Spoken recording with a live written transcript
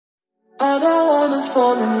I don't wanna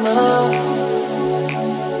fall in love,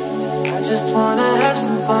 I just wanna have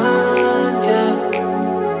some fun, yeah.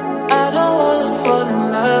 I don't wanna fall in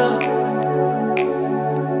love,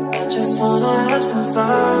 I just wanna have some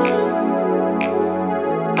fun.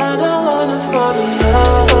 I don't wanna fall in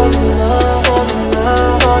love, fall in love, fall in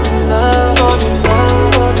love, fall in love, fall in love,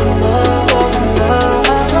 fall in love, fall in love.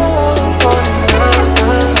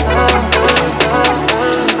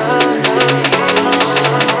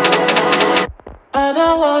 I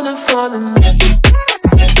don't wanna fall in love,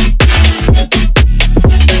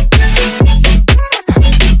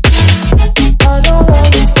 I don't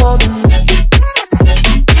wanna fall in love.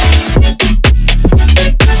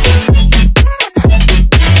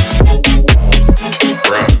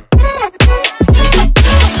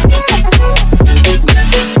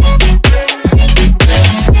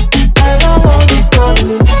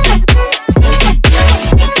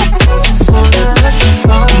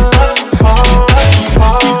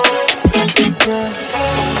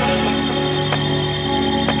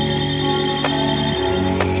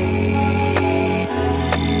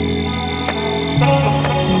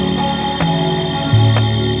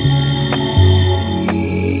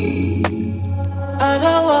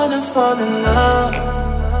 Fall in love,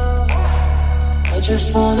 I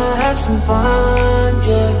just wanna have some fun,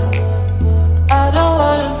 yeah. I don't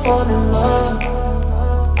wanna fall in love,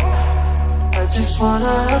 I just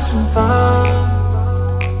wanna have some fun.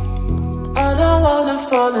 I don't wanna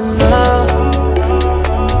fall in love,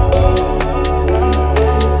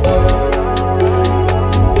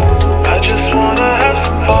 I just wanna have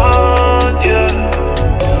some fun, yeah.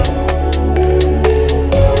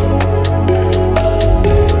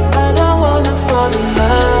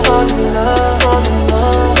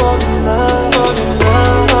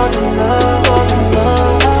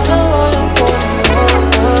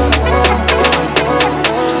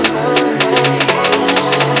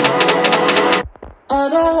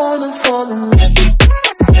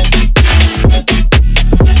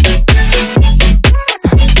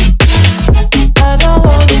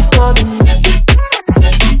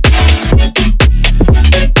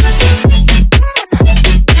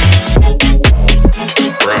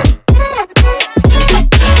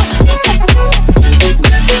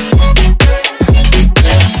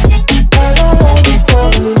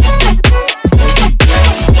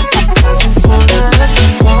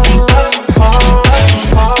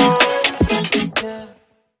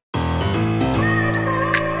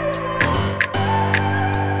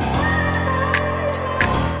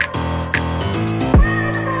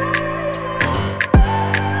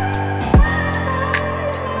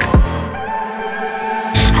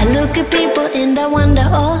 Look at people and I wonder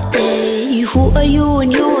all day, who are you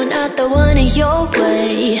and you are not the one in your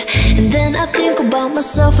way. And then I think about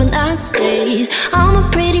myself and I stayed. I'm a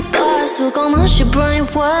pretty boss with almost your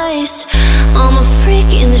brainwaves. I'm a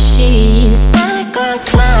freak in the sheets, but I got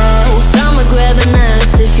class. I'ma grab an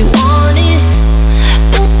ass if you want it.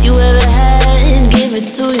 Best you ever had, give it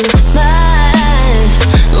to you, man.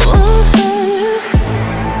 Ooh.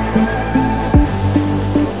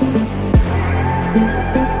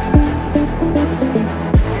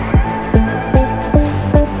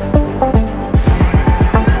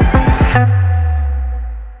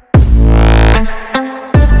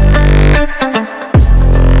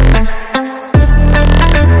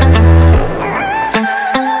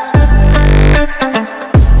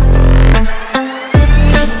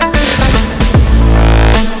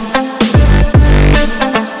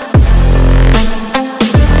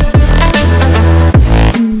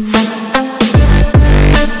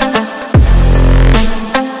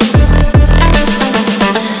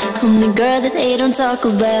 Talk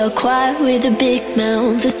about quiet with a big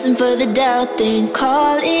mouth. Listen for the doubt, then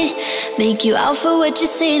call it. Make you out for what you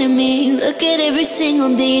say to me. Look at every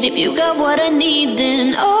single date. If you got what I need,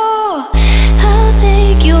 then oh, I'll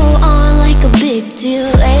take you on like a big deal.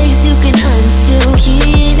 Legs you can unfeel,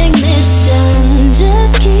 key in ignition.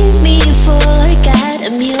 Just keep me full like I had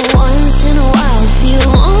a meal once in a while. Feel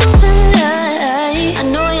alright. I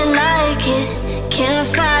know you like it, can't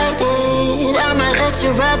fight it. I'ma let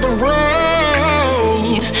you ride the wave.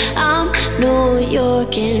 I'm New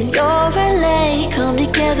York and you're LA. Come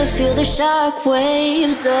together, feel the shock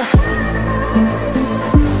waves.